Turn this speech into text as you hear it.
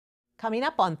Coming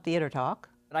up on Theater Talk.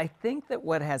 But I think that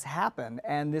what has happened,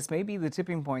 and this may be the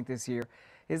tipping point this year,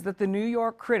 is that the New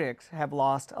York critics have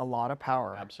lost a lot of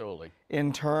power. Absolutely.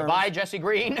 In terms... Bye, Jesse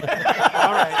Green.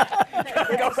 All right.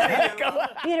 Go.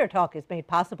 Theater Talk is made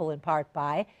possible in part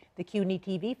by the CUNY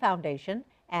TV Foundation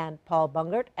and Paul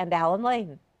Bungert and Alan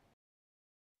Lane.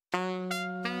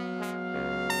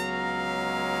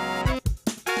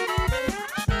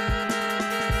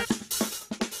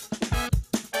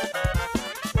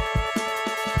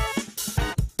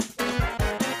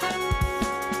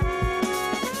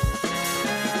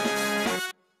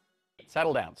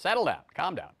 Settle down,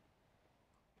 calm down.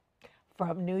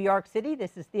 From New York City,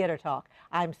 this is Theater Talk.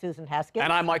 I'm Susan Haskins.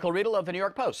 And I'm Michael Riedel of the New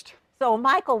York Post. So,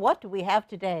 Michael, what do we have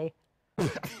today?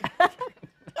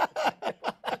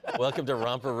 Welcome to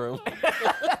Romper Room.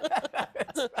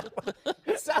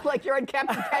 You sound like you're in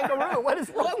Captain Kangaroo. What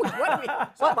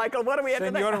Michael, what do we have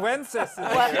today? Senor Wences.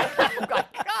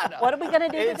 What are we going to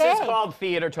do today? This is called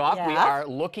Theater Talk. Yeah. We are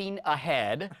looking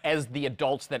ahead, as the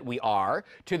adults that we are,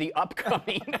 to the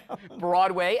upcoming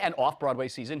Broadway and off-Broadway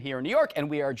season here in New York. And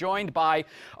we are joined by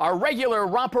our regular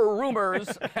Romper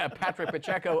Roomers, Patrick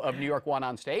Pacheco of New York One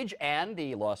on Stage and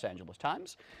the Los Angeles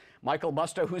Times. Michael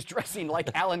Musto, who's dressing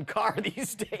like Alan Carr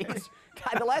these days.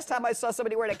 God, the last time I saw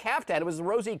somebody wearing a caftan, it was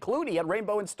Rosie Clooney at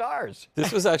Rainbow and Stars.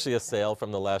 This was actually a sale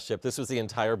from the last ship. This was the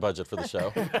entire budget for the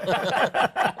show.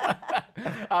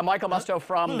 Michael Musto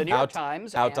from the New York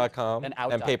Times. Out.com and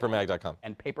papermag.com.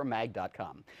 And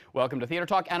papermag.com. Welcome to Theater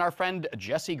Talk, and our friend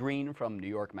Jesse Green from New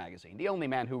York Magazine, the only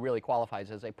man who really qualifies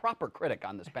as a proper critic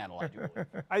on this panel, I do believe.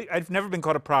 I've never been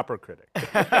called a proper critic.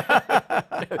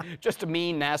 Just a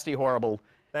mean, nasty, horrible.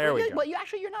 There we go. Well,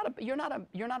 you're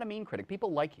not a mean critic.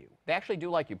 People like you. They actually do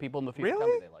like you. People in the theater tell me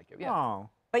Really? they like you. Yeah. Oh,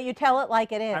 But you tell it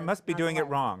like it is. I must be doing it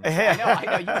wrong. I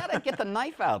know. You got to get the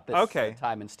knife out this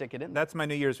time and stick it in. That's my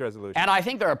New Year's resolution. And I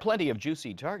think there are plenty of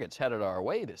juicy targets headed our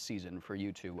way this season for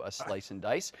you to slice and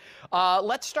dice.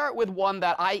 Let's start with one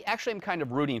that I actually am kind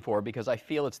of rooting for because I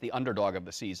feel it's the underdog of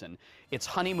the season. It's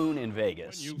Honeymoon in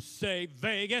Vegas. When you say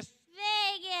Vegas,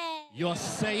 you're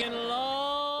saying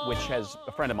love. Which has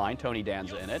a friend of mine, Tony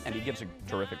Danza, in it, and he gives a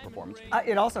terrific performance.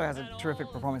 It also has a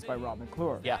terrific performance by Rob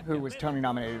McClure, who was Tony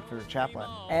nominated for Chaplin.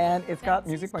 And it's got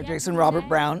music by Jason Robert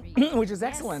Brown, which is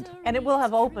excellent. And it will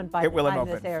have opened by the time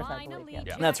this opened. airs, I believe.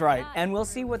 Yes. That's right. And we'll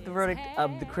see what the verdict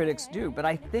of the critics do. But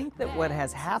I think that what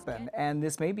has happened, and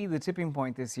this may be the tipping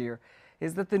point this year,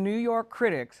 is that the New York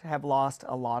critics have lost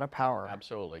a lot of power.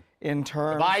 Absolutely. In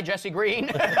terms... Bye, Jesse Green.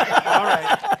 All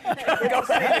right.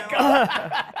 Go.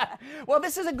 Well,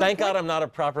 this is a good Thank point. God I'm not a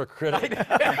proper critic.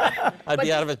 I'd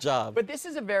be out of a job. But this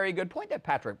is a very good point that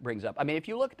Patrick brings up. I mean, if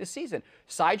you look at this season,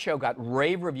 Sideshow got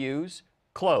rave reviews,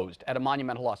 closed at a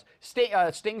monumental loss.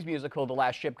 Sting's musical, The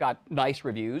Last Ship, got nice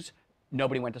reviews.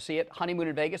 Nobody went to see it. Honeymoon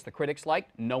in Vegas, the critics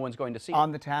liked. No one's going to see it.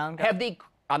 On the Town. Have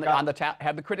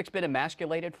the critics been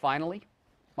emasculated finally,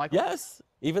 Michael? Yes.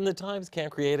 Even the Times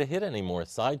can't create a hit anymore.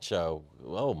 Sideshow,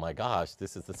 oh my gosh,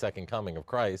 this is the second coming of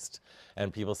Christ.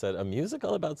 And people said, a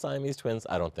musical about Siamese twins?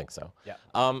 I don't think so. Yeah.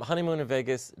 Honeymoon in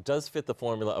Vegas does fit the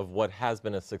formula of what has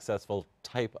been a successful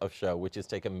type of show, which is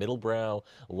take a middle-brow,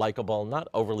 likable, not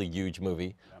overly huge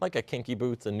movie, like a Kinky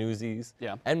Boots, a Newsies,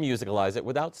 and musicalize it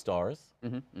without stars,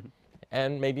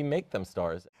 and maybe make them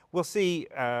stars. We'll see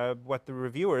what the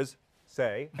reviewers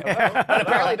say. But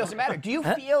apparently it doesn't matter. Do you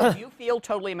feel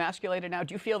totally emasculated now?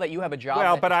 Do you feel that you have a job?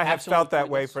 Well, but I have felt that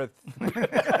way for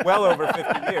well over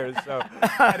 50 years. So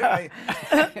I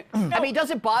mean,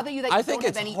 does it bother you that you I think don't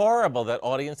it's have any... horrible that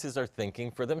audiences are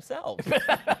thinking for themselves.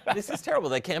 This is terrible.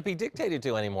 They can't be dictated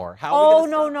to anymore. How Oh, are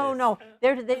we gonna no.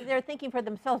 stop this? They're thinking for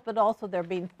themselves, but also they're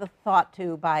being thought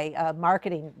to by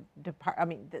marketing. The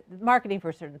marketing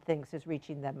for certain things is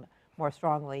reaching them more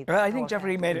strongly. I think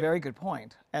Jeffrey made a very good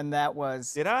point, and that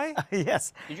was... Did I?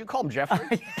 Yes. Did you call him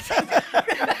Jeffrey?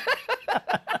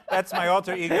 That's my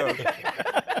alter ego.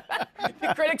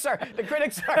 The critics are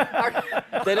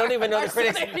They don't even know the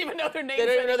critics. They don't even know their names. They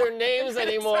don't even know their names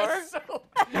anymore.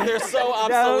 They're so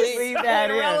Don't obsolete. leave that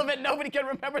in. Irrelevant. Nobody can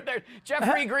remember their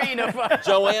Jeffrey Green of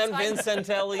Joanne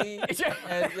Vincentelli,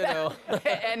 and you know,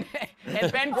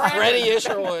 and Ben Graham. Freddie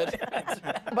Isherwood.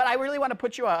 But I really want to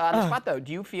put you on the spot, though.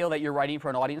 Do you feel that you're writing for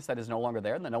an audience that is no longer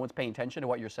there, and that no one's paying attention to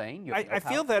what you're saying? I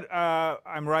feel that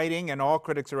I'm writing, and all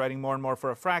critics are writing more and more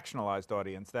for a fractionalized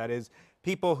audience. That is,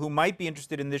 people who might be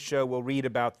interested in this show will read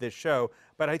about this show.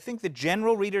 But I think the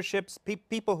general readerships,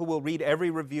 people who will read every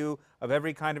review of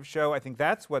every kind of show, I think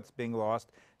that's what's being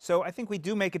lost. So I think we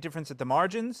do make a difference at the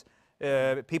margins.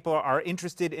 People are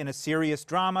interested in a serious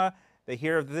drama. They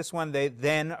hear of this one,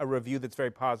 then a review that's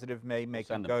very positive may make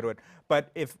them go to it.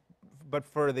 But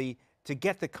for the to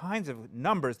get the kinds of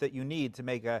numbers that you need to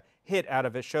make a hit out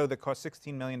of a show that costs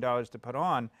 $16 million to put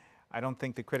on, I don't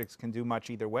think the critics can do much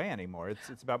either way anymore.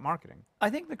 It's about marketing. I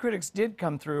think the critics did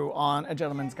come through on A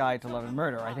Gentleman's Guide to Love and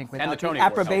Murder. I think without the Tony the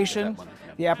Awards approbation, helped with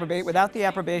that one, without the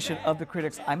approbation of the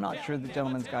critics, I'm not sure The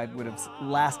Gentleman's Guide would have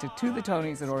lasted to the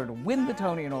Tonys in order to win the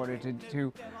Tony, in order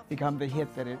to become the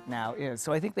hit that it now is.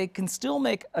 So I think they can still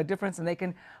make a difference, and they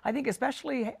can, I think,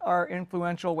 especially are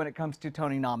influential when it comes to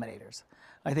Tony nominators.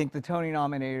 I think the Tony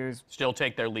nominators still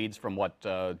take their leads from what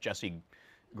Jesse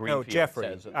Greenfield Jeffrey.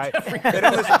 says. They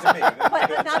don't listen to me.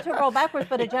 But not to roll backwards,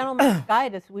 but A Gentleman's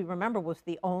Guide, as we remember, was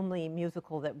the only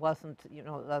musical that wasn't,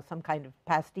 some kind of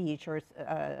pastiche, or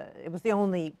it was the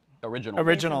only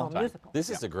original musical. This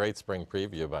is a great spring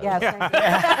preview, by the Yes,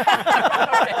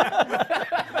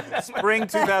 way. Spring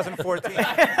 2014.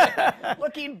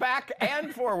 Looking back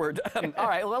and forward. All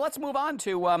right, well, let's move on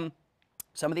to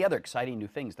some of the other exciting new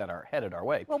things that are headed our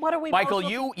way. Well, what are we Michael,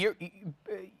 most you're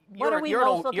looking an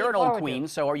old forward queen, to?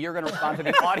 so you're going to respond to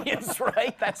the audience,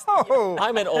 right? That's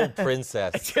I'm an old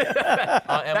princess.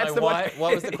 What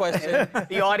was the question?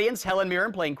 the audience. Helen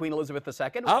Mirren playing Queen Elizabeth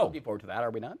II. We're looking forward to that,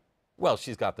 are we not? Well,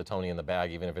 she's got the Tony in the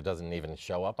bag, even if it doesn't even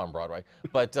show up on Broadway.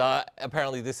 But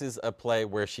apparently this is a play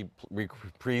where she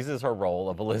reprises her role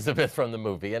of Elizabeth from the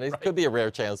movie, and it could be a rare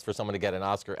chance for someone to get an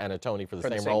Oscar and a Tony for the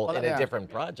same role in a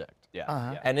different project.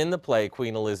 Yeah. And in the play,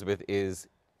 Queen Elizabeth is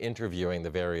interviewing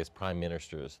the various prime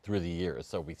ministers through the years.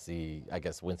 So we see, I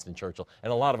guess, Winston Churchill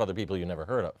and a lot of other people you never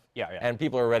heard of. Yeah. And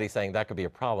people are already saying that could be a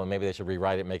problem. Maybe they should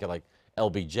rewrite it, make it like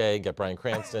LBJ, get Bryan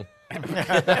Cranston.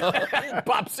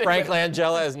 Frank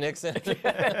Langella as Nixon.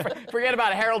 Forget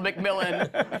about Harold Macmillan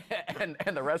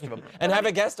and the rest of them. And have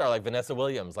a guest star like Vanessa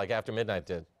Williams, like After Midnight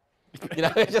did.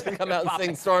 Just come out and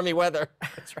sing Stormy Weather.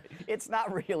 That's right. It's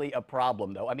not really a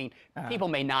problem, though. I mean, people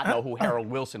may not know who Harold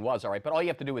Wilson was, all right, but all you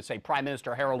have to do is say Prime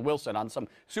Minister Harold Wilson on some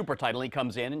super title. He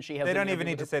comes in and she has. They don't even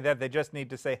need to say that. They just need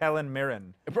to say Helen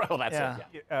Mirren. Well, that's it.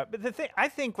 Yeah. But the thing, I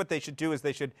think what they should do is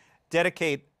they should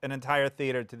dedicate an entire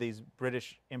theater to these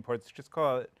British imports. Just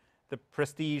call it the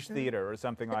Prestige Theater or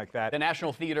something like that. The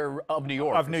National Theater of New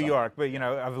York. Of New York, but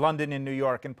of London and New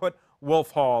York, and put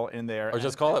Wolf Hall in there. Or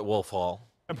just call it Wolf Hall.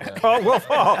 Call it Wolf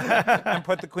Hall. And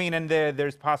put the Queen in there.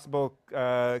 There's possible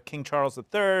King Charles III.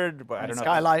 I don't know.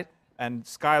 Skylight. And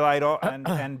Skylight,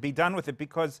 and be done with it,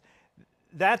 because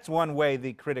that's one way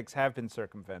the critics have been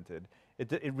circumvented.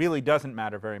 It really doesn't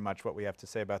matter very much what we have to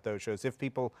say about those shows. If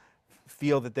people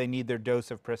feel that they need their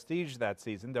dose of prestige that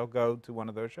season, they'll go to one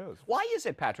of those shows. Why is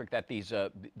it, Patrick, that these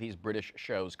British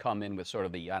shows come in with sort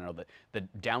of the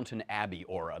Downton Abbey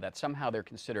aura, that somehow they're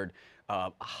considered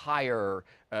higher,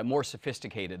 more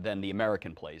sophisticated than the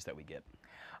American plays that we get?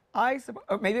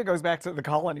 Maybe it goes back to the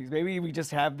colonies. Maybe we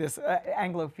just have this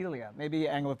Anglophilia. Maybe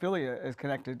Anglophilia is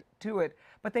connected to it.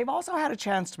 But they've also had a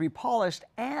chance to be polished,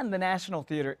 and the National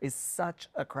Theater is such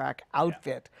a crack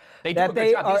outfit. They do a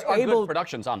good job. These are good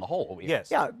productions on the whole.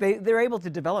 Yes. Yeah, they're able to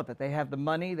develop it. They have the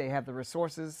money, they have the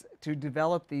resources to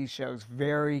develop these shows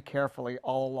very carefully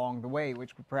all along the way,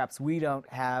 which perhaps we don't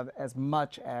have as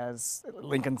much as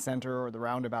Lincoln Center or the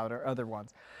Roundabout or other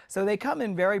ones. So they come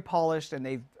in very polished, and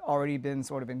they've already been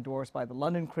sort of endorsed by the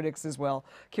London critics as well.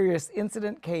 Curious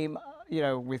Incident came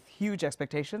with huge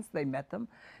expectations. They met them.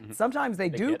 Sometimes they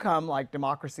do come, like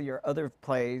Democracy or other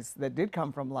plays that did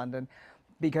come from London,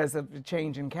 because of the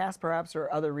change in cast perhaps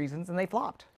or other reasons, and they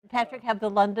flopped. Patrick, have the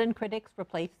London critics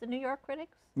replaced the New York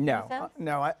critics? No, I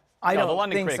No, don't the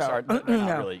London think critics so. are they're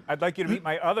not really. I'd like you to meet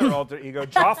my other alter ego,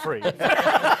 Joffrey.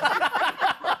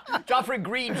 Joffrey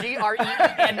Green, Grene.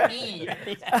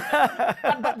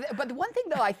 But the one thing,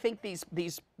 though, I think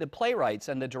the playwrights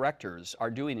and the directors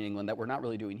are doing in England that we're not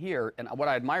really doing here, and what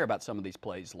I admire about some of these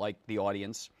plays, like The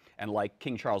Audience and like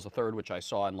King Charles III, which I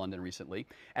saw in London recently,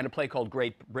 and a play called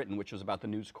Great Britain, which was about the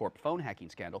News Corp phone hacking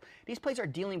scandal. These plays are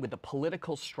dealing with the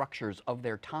political structures of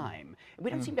their time.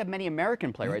 We don't seem to have many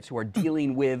American playwrights who are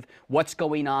dealing with what's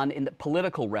going on in the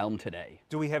political realm today.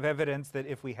 Do we have evidence that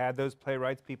if we had those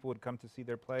playwrights, people would come to see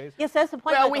their plays? Yes, that's the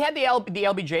point. Well, we had the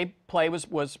LBJ play was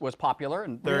popular,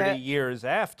 and 30 years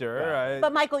after.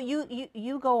 But Michael,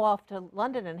 you go off to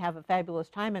London and have a fabulous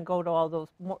time, and go to all those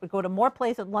go to more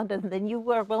plays in London than you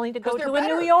were willing to go to in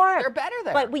New York. They're better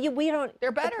there. But we don't.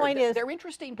 They're better. The point is, they're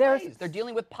interesting plays. They're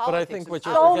dealing with politics. But I think what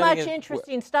you're so forgetting much is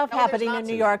interesting stuff No, there's happening not, in New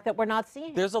Susan. York that we're not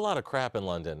seeing. there's a lot of crap in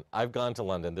London. I've gone to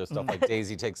London. There's stuff like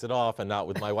Daisy Takes It Off, and Not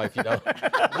With My Wife,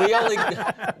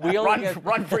 We only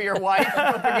run for your wife.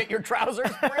 Don't forget your trousers.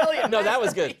 Brilliant. No, that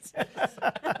was good.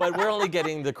 But we're only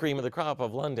getting the cream of the crop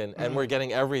of London, and we're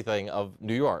getting everything of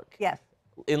New York. Yes.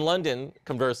 In London,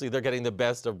 conversely, they're getting the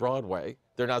best of Broadway.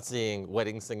 They're not seeing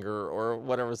Wedding Singer or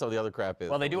whatever some of the other crap is.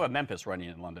 Well, they do have Memphis running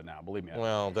in London now, believe me.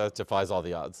 Well, that defies all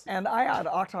the odds. And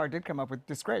Ayad Akhtar did come up with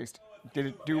Disgraced. Did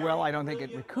it do well? I don't think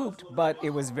it recouped, but it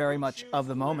was very much of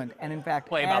the moment. And in fact,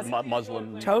 Play about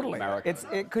Muslim totally, America.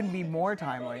 it couldn't be more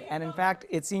timely. And in fact,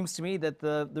 it seems to me that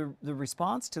the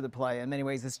response to the play in many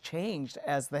ways has changed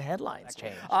as the headlines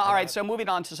change. All right, so moving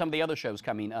on to some of the other shows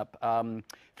coming up.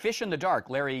 Fish in the Dark,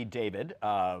 Larry David,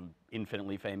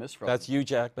 infinitely famous. From That's Hugh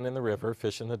Jackman in the river,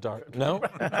 Fish in the Dark. No?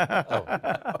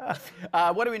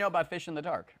 What do we know about Fish in the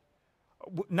Dark?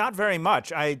 Not very much.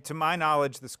 To my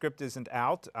knowledge, the script isn't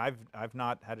out. I've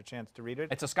not had a chance to read it.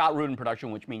 It's a Scott Rudin production,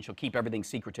 which means she'll keep everything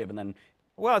secretive and then.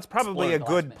 Well, it's probably a explode at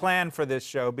the last good plan for this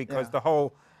show because the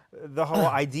whole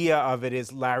idea of it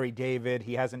is Larry David.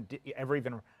 He hasn't ever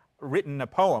even written a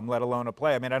poem, let alone a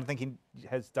play. I mean, I don't think he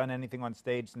has done anything on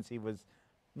stage since he was,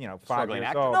 5 Struggling years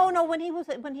actor. old. No, when he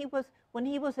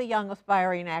was a young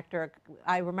aspiring actor,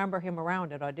 I remember him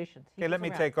around at auditions. He Okay, was let me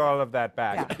around. take all of that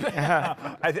back.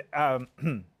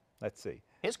 Let's see.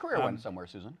 His career went somewhere,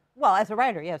 Susan. Well, as a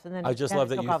writer, yes, and then I just then love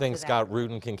took that you off think as an Scott actor.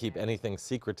 Rudin can keep anything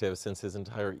secretive since his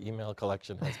entire email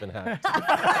collection has been hacked.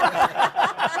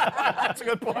 That's a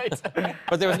good point.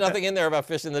 But there was nothing in there about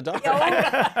Fish in the Dark. Who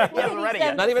did he ready send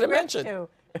yet. Not even a the script mention. to?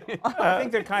 I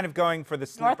think they're kind of going for the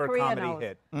sleeper Korea comedy knows.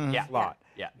 hit Yeah. slot.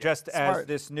 Yeah. Just as Smart.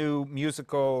 this new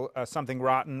musical, Something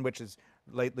Rotten, which has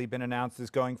lately been announced, is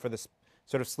going for this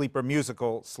sort of sleeper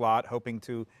musical slot, hoping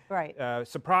to Right.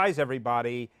 surprise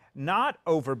everybody, not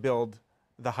overbuild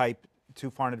the hype too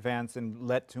far in advance and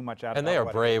let too much out. And about they are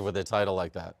what it brave is. with a title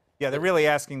like that. Yeah, they're really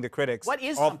asking the critics. What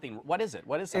is all- something? What is it?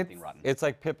 What is something rotten? It's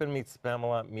like Pippin meets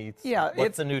Spamalot meets, Yeah, what's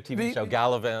it's the new TV the- show,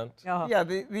 Gallivant? Oh. Yeah,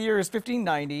 the year is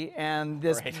 1590, and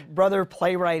this Great. brother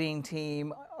playwriting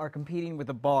team are competing with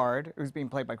a bard who's being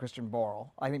played by Christian Borle.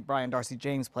 I think Brian Darcy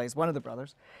James plays one of the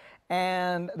brothers.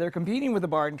 And they're competing with the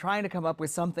bard and trying to come up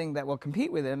with something that will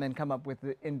compete with him and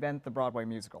invent the Broadway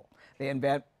musical. They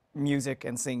invent music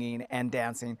and singing and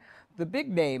dancing. The big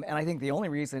name, and I think the only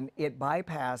reason it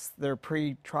bypassed their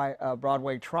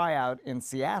Broadway tryout in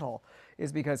Seattle,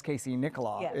 is because Casey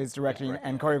Nicholaw Yes. is directing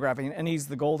and choreographing, and he's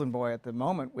the golden boy at the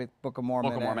moment with Book of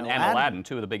Mormon, Book of Mormon and and Aladdin,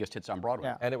 two of the biggest hits on Broadway.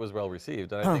 Yeah. And it was well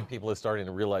received. And I think people are starting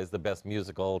to realize the best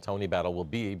musical Tony battle will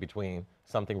be between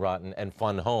Something Rotten and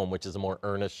Fun Home, which is a more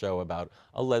earnest show about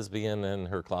a lesbian and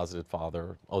her closeted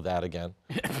father. Oh, that again.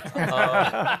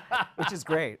 which is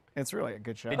great. It's really a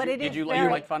good show. But it Did is you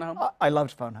very- like Fun Home? I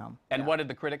loved Fun Home. And what did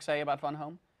the critics say about Fun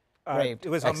Home? Raved. It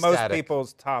was on most Ecstatic.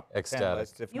 people's top 10 Ecstatic.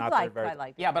 lists, if You not liked, their very. I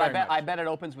liked. Yeah, but I Very much. bet it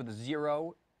opens with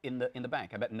 0 in the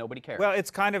bank. I bet nobody cares. Well,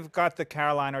 it's kind of got the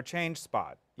Caroline or Change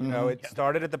spot. You know, it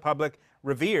started at the public,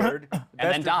 revered, then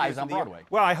best dies reviews of on the year. Broadway.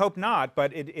 Well, I hope not,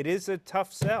 but it is a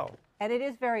tough sell. And it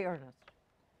is very earnest.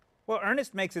 Well,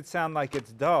 earnest makes it sound like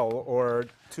it's dull or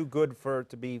too good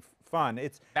to be fun.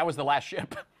 That was The Last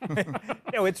Ship.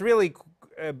 No, it's really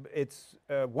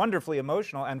wonderfully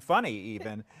emotional and funny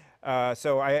even.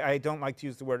 So I don't like to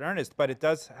use the word earnest, but it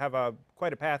does have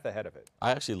quite a path ahead of it. I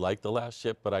actually like The Last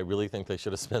Ship, but I really think they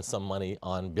should have spent some money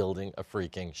on building a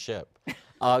freaking ship.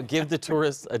 Give the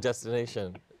tourists a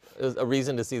destination, a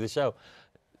reason to see the show.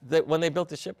 When they built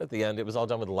the ship at the end, it was all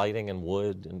done with lighting and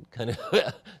wood and kind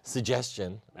of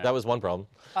suggestion. That was one problem.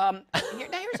 Now,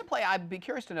 here's a play I'd be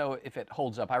curious to know if it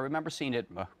holds up. I remember seeing it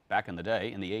back in the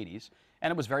day, in the 80s, and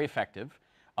it was very effective.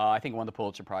 I think it won the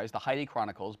Pulitzer Prize, The Heidi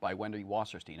Chronicles by Wendy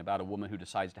Wasserstein, about a woman who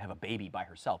decides to have a baby by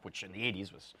herself, which in the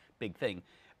 80s was a big thing.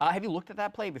 Have you looked at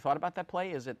that play? Have you thought about that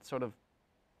play? Is it sort of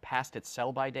past its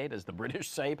sell-by date, as the British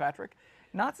say, Patrick?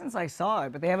 Not since I saw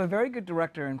it, but they have a very good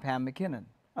director in Pam McKinnon.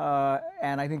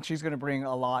 And I think she's going to bring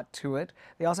a lot to it.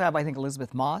 They also have, I think,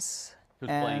 Elizabeth Moss Who's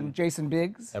and playing? Jason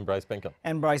Biggs And Bryce Pinkham.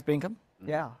 and Bryce Binkham.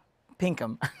 Yeah,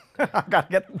 Pinkham. I've got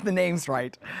to get the names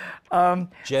right.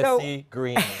 Jesse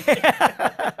Green.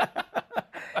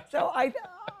 So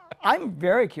I'm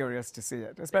very curious to see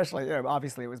it, especially,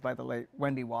 obviously it was by the late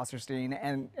Wendy Wasserstein,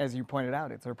 and as you pointed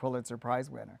out, it's her Pulitzer Prize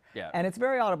winner. Yeah. And it's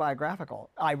very autobiographical.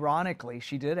 Ironically,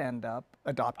 she did end up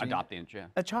adopting Yeah.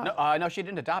 a child. No, she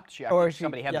didn't adopt.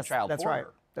 Somebody had yes, the child that's for right.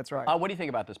 her. That's right. What do you think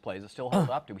about this play? Does it still hold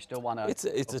up? Do we still want It's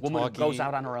a woman talky, who goes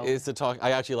out on her own? It's a talk.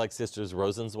 I actually like Sisters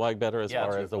Rosenzweig better as Yeah,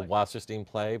 far that's as the a good play. Wasserstein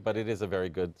play, but it is a very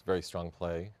good, very strong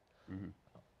play.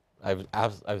 I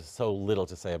have so little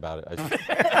to say about it.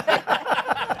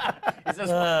 Is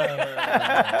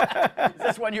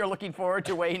this one you're looking forward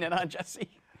to weighing in on, Jesse?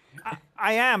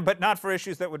 I am, but not for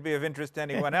issues that would be of interest to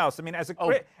anyone else. I mean, as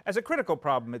a critical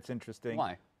problem, it's interesting.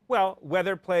 Why? Well,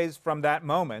 whether plays from that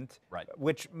moment, Right.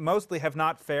 which mostly have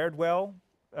not fared well,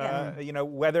 you know,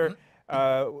 whether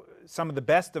some of the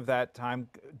best of that time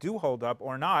do hold up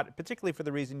or not, particularly for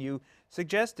the reason you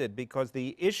suggested, because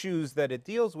the issues that it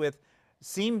deals with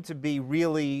seem to be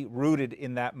really rooted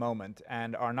in that moment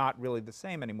and are not really the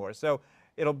same anymore. So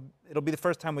it'll be the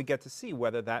first time we get to see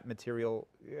whether that material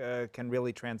can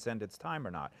really transcend its time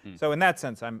or not. So in that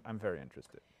sense, I'm very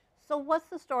interested. So what's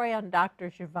the story on Dr.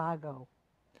 Zhivago?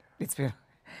 It's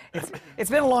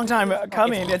been a long time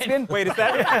coming. It's been. Wait, is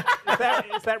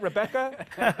that Rebecca?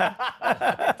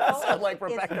 Sounds like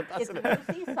Rebecca, It's doesn't it?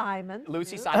 Lucy Simon.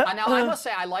 Lucy Simon. Now, I must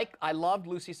say, I loved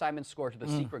Lucy Simon's score to The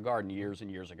Secret Garden years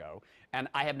and years ago. And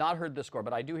I have not heard the score,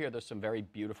 but I do hear there's some very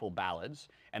beautiful ballads,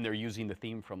 and they're using the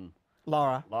theme from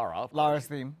Laura. Laura's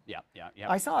theme. Yeah.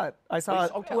 I saw it. I saw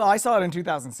it. Oh, tell Well, me. I saw it in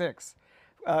 2006.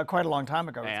 Quite a long time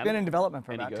ago. It's And? been in development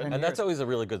for Any about good? 10 years. And that's always a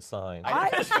really good sign.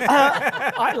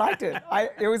 I liked it.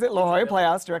 It was at La Jolla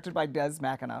Playhouse, directed by Des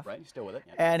McAnuff. Right, you still with it?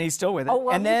 Yeah. And he's still with it. Oh,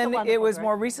 well, and he's a then it wonderful was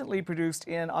more director. recently produced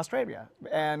in Australia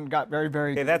and got very,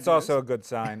 very Okay, good that's reviews. also a good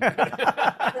sign.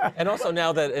 And also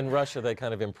now that in Russia they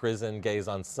kind of imprison gays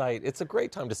on sight, it's a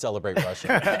great time to celebrate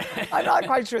Russia. I'm not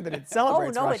quite sure that it Oh,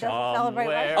 celebrates no, it Russia. doesn't celebrate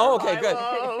Russia. Oh, okay, good.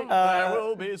 There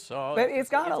will be songs. But it's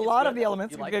got a lot of the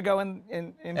elements You that like could go into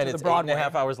And the it's Broadway.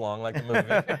 8.5 hours long, like the movie.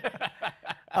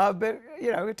 But,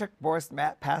 you know, it took Boris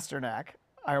Pasternak,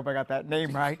 I hope I got that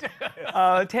name right,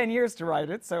 10 years to write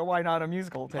it, so why not a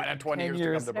musical? Why not 20 10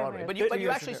 years to come to Broadway? But you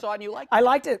years actually to do saw it and you liked it. I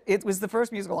liked it. It was the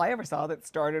first musical I ever saw that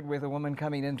started with a woman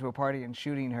coming into a party and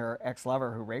shooting her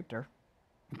ex-lover who raped her.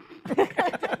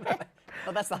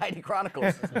 Oh, that's the Heidi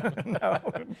Chronicles.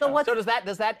 So So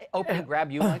does that opening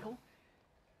grab you, Michael?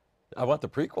 I want the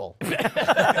prequel.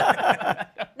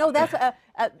 no, that's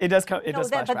It does come. It no, does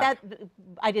that, but flashback. that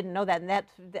I didn't know that, and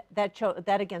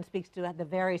that again speaks to the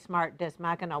very smart Des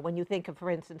McAnuff. When you think of, for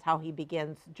instance, how he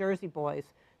begins Jersey Boys,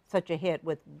 such a hit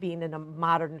with being in a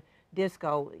modern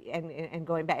disco and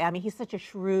going back. I mean, he's such a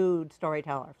shrewd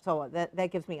storyteller. So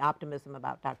that gives me optimism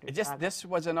about Dr. Zhivago. This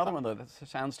was another one that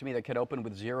sounds to me that could open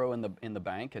with zero in the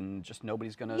bank, and just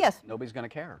nobody's gonna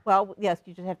care. Well, yes,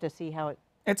 you just have to see how it.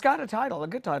 It's got a title, a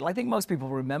good title. I think most people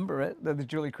remember it, the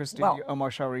Julie Christie, Well,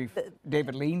 Omar Sharif,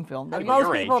 David Lean film. Most Most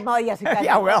your people, age. no, yes, exactly.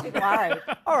 Yeah, well. Most people are right.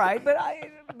 All right, but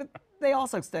they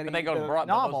also study But they go to the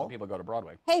Broadway. Most of novel. the people go to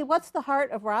Broadway. Hey, what's the heart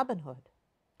of Robin Hood?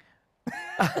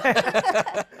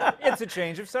 It's a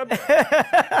change of subject.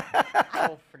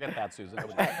 Oh, forget that, Susan.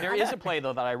 There is a play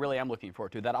though that I really am looking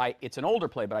forward to. It's an older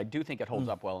play, but I do think it holds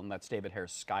up well, and that's David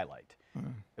Hare's Skylight.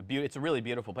 It's a really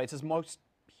beautiful play. It's his most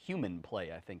human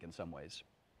play, I think, in some ways.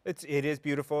 It is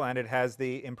beautiful, and it has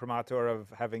the imprimatur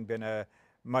of having been a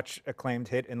much acclaimed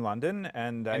hit in London,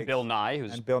 and Bill Nye,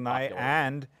 who's popular.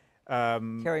 and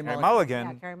Carey Yeah,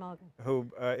 Mulligan, Carey Mulligan. who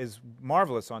is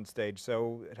marvelous on stage.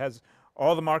 So it has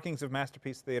all the markings of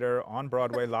Masterpiece Theater on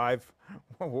Broadway live.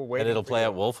 And it'll play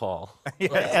at Wolf Hall.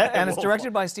 And it's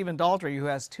directed by Stephen Daldry, who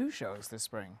has 2 shows this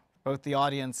spring, both The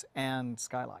Audience and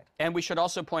Skylight. And we should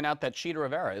also point out that Chita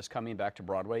Rivera is coming back to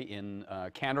Broadway in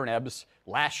Kander Ebb's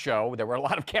last show. There were a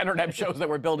lot of Kander Ebb shows that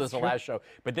were billed as the last show,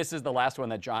 but this is the last one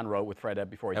that John wrote with Fred Ebb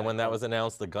before he And died. when that was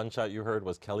announced, the gunshot you heard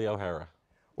was Kelly O'Hara.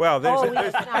 Well,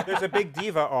 yes. there's a big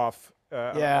diva off.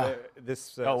 Yeah. This.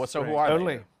 so spring. who are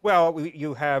Totally. they? Well,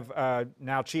 you have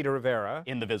now Chita Rivera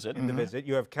In The Visit. in The Visit.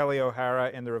 You have Kelly O'Hara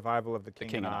in the revival of The King,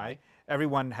 King and and I. I.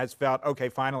 Everyone has felt, okay,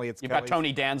 finally it's You've Kelly's, got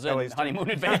Tony Danza in Kelly's turn. Honeymoon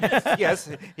in Vegas. Yes,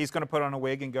 he's going to put on a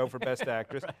wig and go for Best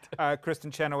Actress.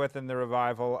 Kristen Chenoweth in the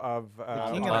revival of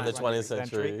King On and the I. 20th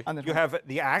Century. On the You have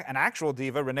an actual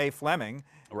diva, Renee Fleming,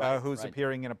 who's right.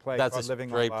 appearing in a play That's called a Living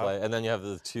great on Love. play. And then you have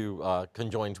the 2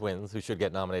 conjoined twins who should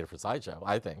get nominated for Sideshow,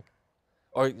 I think.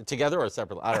 Or together or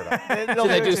separately, I don't know. They'll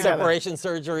Should they do it do together. separation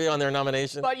surgery on their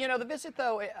nomination? But, you know, The Visit,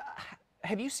 though,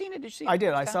 have you seen it? Did you see it? I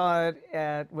did. I Scott? saw it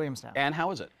at Williamstown. And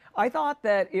how is it? I thought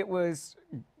that it was,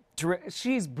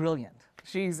 she's brilliant.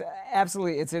 She's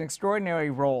absolutely, it's an extraordinary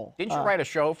role. Didn't you write a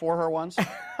show for her once?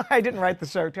 I didn't write the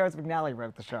show. Terrence McNally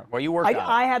wrote the show. Well, you worked on it.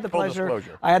 I had the Full pleasure.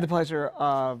 disclosure. I had the pleasure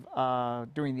of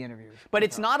doing the interviews. But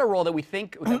it's not a role that we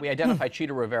think that we identify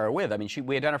Chita Rivera with. I mean,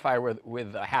 we identify her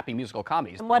with happy musical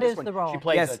comedies. And what This is one, the role? She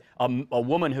plays Yes. a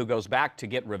woman who goes back to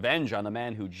get revenge on the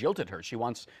man who jilted her. She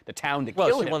wants the town to Well,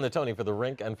 kill she him. won the Tony for The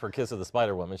Rink and for Kiss of the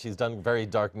Spider Woman. She's done very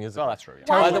dark music. Well, that's true. Yeah.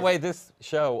 Why By is- the way, this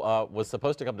show was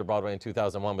supposed to come to Broadway in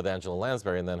 2001 with Angela Lansbury,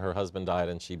 and then her husband died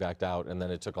and she backed out, and then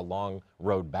it took a long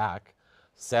road back,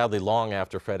 sadly long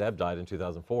after Fred Ebb died in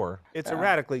 2004. It's a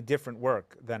radically different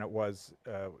work than it was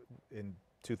in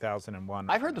 2001.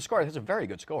 I've heard the score. It's a very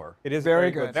good score. It is Very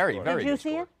a very good. Very, score. very Did you good see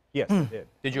score. it? Yes, I did.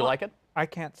 Did you like it? I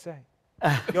can't say.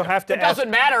 You'll have to It ask.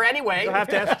 doesn't matter anyway. You'll have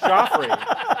to ask Joffrey.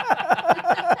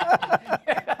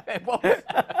 It won't.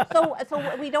 So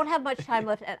So we don't have much time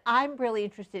left, and I'm really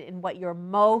interested in what you're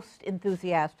most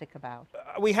enthusiastic about.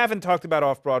 We haven't talked about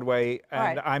off-Broadway,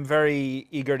 and right. I'm very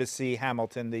eager to see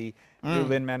Hamilton, the new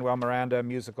Lin-Manuel Miranda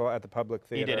musical at the Public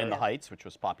Theater. He did In the Heights, which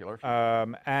was popular.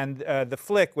 And The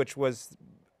Flick, which was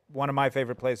one of my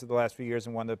favorite plays of the last few years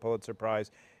and won the Pulitzer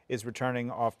Prize, is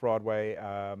returning off-Broadway.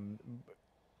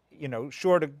 You know,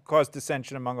 sure to cause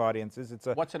dissension among audiences.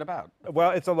 What's it about?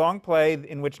 Well, it's a long play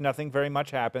in which nothing very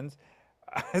much happens.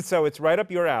 So it's right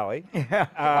up your alley.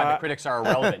 Why the critics are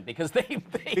irrelevant because they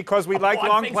because we like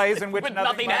long things plays in which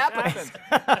nothing much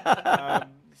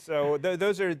happens. So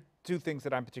those are two things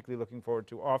that I'm particularly looking forward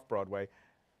to off-Broadway.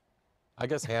 I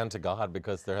guess Hand to God,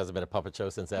 because there hasn't been a puppet show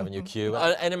since Avenue Q.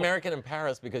 And American in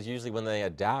Paris, because usually when they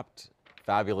adapt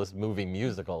fabulous movie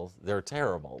musicals, they're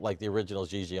terrible. Like the original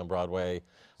Gigi on Broadway,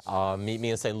 Meet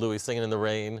Me in St. Louis, Singing in the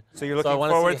Rain. So you're looking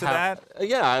forward to that?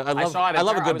 Yeah, I saw it. I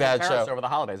love a good bad I was in Paris show. over the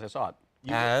holidays. I saw it.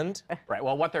 And? Right.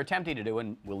 Well, what they're attempting to do,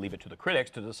 and we'll leave it to the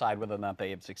critics to decide whether or not they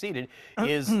have succeeded,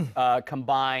 is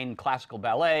combine classical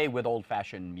ballet with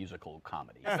old-fashioned musical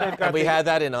comedy. And we had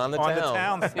that in On the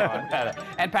Town.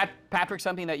 And Patrick,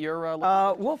 something that you're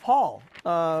Wolf Hall,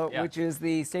 which is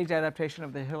the stage adaptation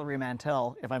of the Hilary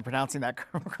Mantel, if I'm pronouncing that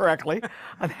correctly,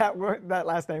 that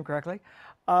last name correctly,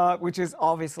 which is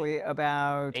obviously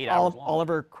about 8 hours long.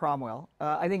 Oliver Cromwell.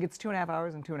 I think it's 2.5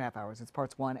 hours and 2.5 hours. It's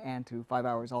parts 1 and 2, 5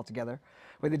 hours altogether,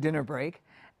 with a dinner break.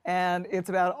 And it's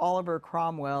about Oliver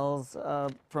Cromwell's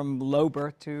from low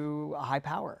birth to high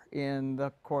power in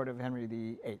the court of Henry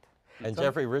VIII. And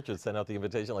Jeffrey Richards sent out the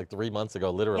invitation like 3 months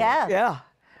ago, literally. Yeah. Yeah.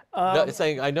 No,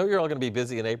 saying, I know you're all going to be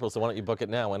busy in April, so why don't you book it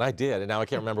now? And I did, and now I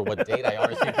can't remember what date I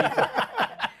RSVP'd for.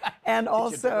 And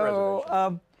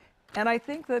also, and I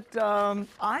think that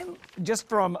I'm, just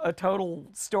from a total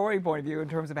story point of view in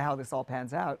terms of how this all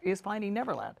pans out, is Finding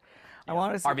Neverland. I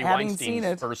want to see, Harvey having Weinstein's seen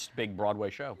it, first big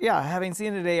Broadway show. Yeah, having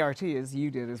seen it at ART, as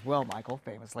you did as well, Michael,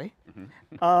 famously.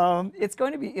 It's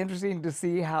going to be interesting to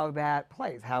see how that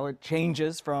plays, how it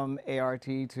changes from ART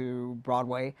to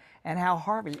Broadway, and how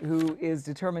Harvey, who is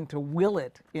determined to will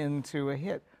it into a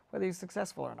hit, whether he's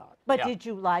successful or not. But did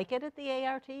you like it at the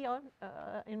ART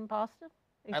in Boston?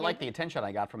 I like the attention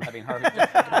I got from having Harvey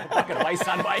just put a bucket of ice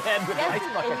on my head with an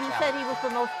ice bucket and you shower. said he was the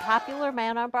most popular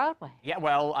man on Broadway. Yeah,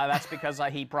 well, that's because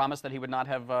he promised that he would not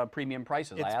have premium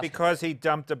prices. It's because he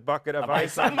dumped a bucket of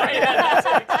ice on my head. That's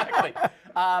it, exactly.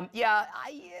 Yeah,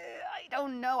 I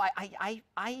don't know.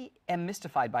 I am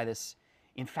mystified by this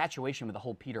infatuation with the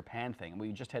whole Peter Pan thing.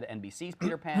 We just had NBC's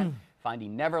Peter Pan,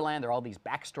 Finding Neverland. There are all these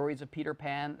backstories of Peter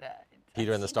Pan.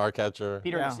 Peter and the Starcatcher.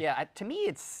 Peter, to me,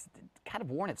 it's kind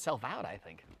of worn itself out, I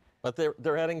think. But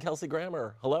they're adding Kelsey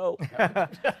Grammer. Hello.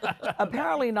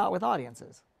 Apparently not with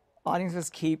audiences. Audiences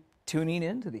keep tuning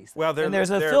into these things. Well, and there's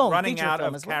a they're film, running feature out film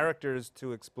of as well. characters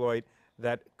to exploit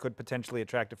that could potentially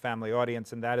attract a family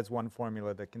audience, and that is one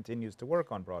formula that continues to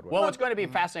work on Broadway. Well, what's going to be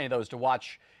fascinating, though, is to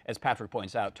watch, as Patrick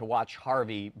points out, to watch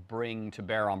Harvey bring to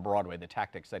bear on Broadway the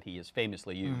tactics that he has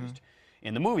famously used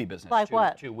in the movie business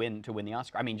to win the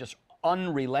Oscar. I mean, just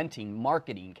unrelenting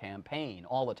marketing campaign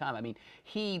all the time. I mean,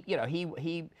 he'll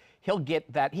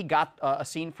get that. He got a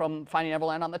scene from Finding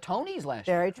Neverland on the Tonys last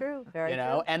year. Very true. Very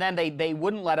true. And then they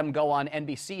wouldn't let him go on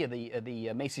NBC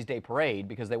the Macy's Day Parade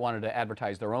because they wanted to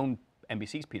advertise their own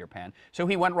NBC's Peter Pan. So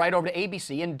he went right over to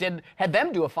ABC and had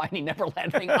them do a Finding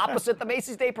Neverland thing opposite the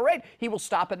Macy's Day Parade. He will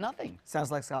stop at nothing.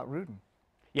 Sounds like Scott Rudin.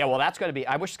 Yeah, well, that's going to be.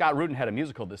 I wish Scott Rudin had a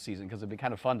musical this season because it'd be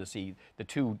kind of fun to see the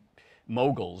two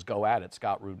moguls go at it,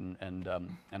 Scott Rudin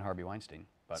and Harvey Weinstein.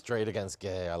 But Straight against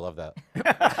gay. I love that.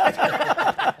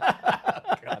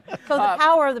 So the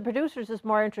power of the producers is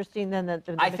more interesting than the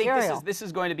material. I think this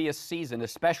is going to be a season,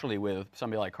 especially with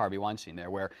somebody like Harvey Weinstein there,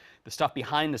 where the stuff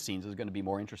behind the scenes is going to be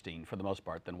more interesting for the most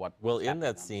part than what. Well, in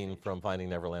that scene from Finding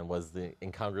Neverland was the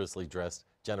incongruously dressed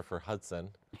Jennifer Hudson,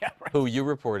 Yeah, right. who you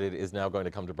reported is now going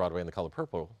to come to Broadway in The Color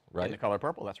Purple, right? In The Color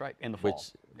Purple, that's right, in the fall.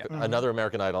 Which another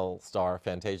American Idol star,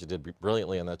 Fantasia, did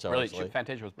brilliantly in that show. Brilliant. Actually.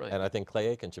 Fantasia was brilliant. And I think Clay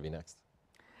Aiken should be next.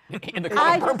 In The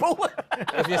Color Purple?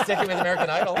 If you're sticking with American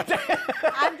Idol.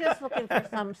 I'm just looking for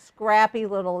some scrappy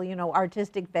little,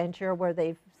 artistic venture where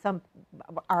some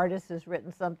artist has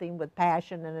written something with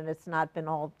passion and it's not been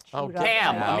all chewed up.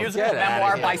 Ham, Now, a musical get outta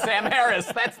memoir here. by Sam Harris.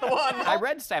 That's the one. I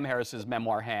read Sam Harris's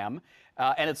memoir, Ham,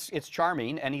 and it's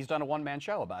charming, and he's done a one-man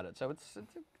show about it, so it's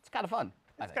kind of fun.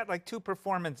 It's got like 2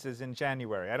 performances in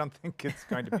January. I don't think it's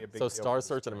going to be a big So deal. Star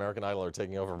Search and American Idol are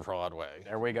taking over Broadway.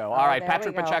 There we go. All right, there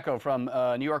Patrick we go. Pacheco from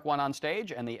New York One on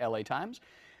Stage and the LA Times.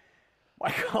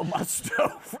 Michael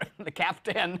Musto, the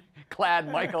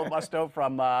caftan-clad Michael Musto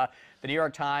from the New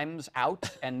York Times, Out,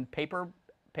 and Paper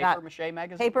Paper Mache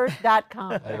magazine?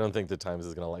 Papers.com. I don't think the Times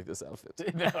is going to like this outfit.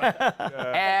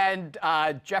 And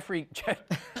Jesse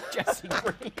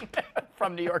Green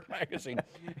from New York Magazine.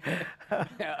 A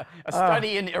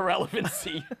study in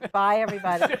irrelevancy. Bye,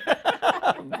 everybody.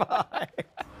 Bye.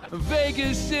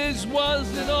 Vegas is,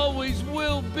 was, and always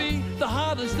will be the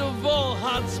hottest of all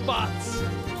hot spots.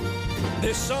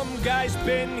 There's some guy's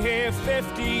been here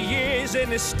 50 years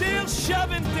and is still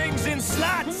shoving things in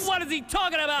slots. What is he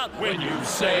talking about? When you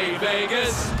say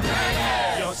Vegas,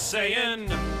 Vegas, you're saying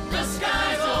the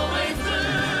sky's always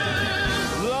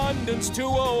blue. London's too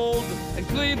old and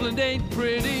Cleveland ain't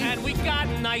pretty, and we got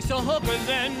nicer hookers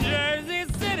than Jersey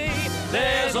City.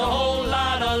 There's a whole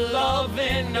lot of love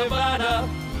in Nevada,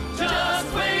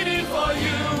 just waiting for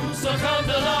you. So come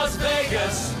to Las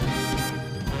Vegas.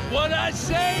 What I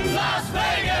say? Las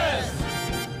Vegas!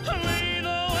 Lead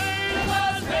the way to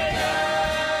Las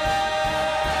Vegas!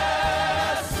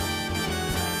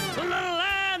 To the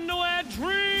land where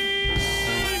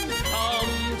dreams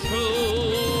come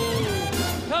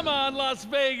true. Come on, Las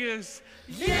Vegas!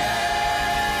 Yeah!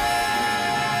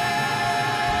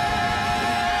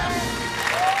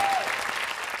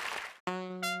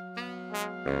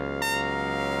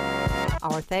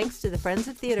 Our thanks to the Friends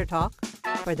of Theater Talk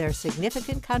for their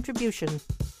significant contribution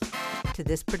to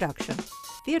this production.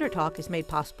 Theater Talk is made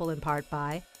possible in part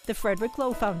by the Frederick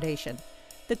Lowe Foundation,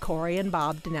 the Corey and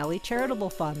Bob Dinelli Charitable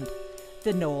Fund,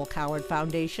 the Noel Coward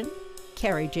Foundation,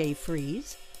 Carrie J.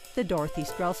 Fries, the Dorothy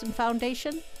Strelson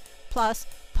Foundation, plus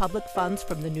public funds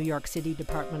from the New York City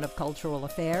Department of Cultural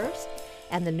Affairs,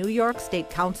 and the New York State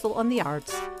Council on the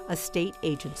Arts, a state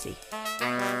agency.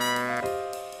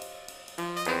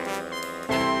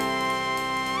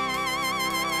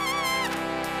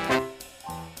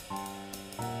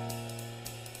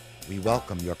 We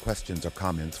welcome your questions or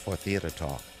comments for Theater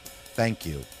Talk. Thank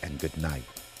you and good night.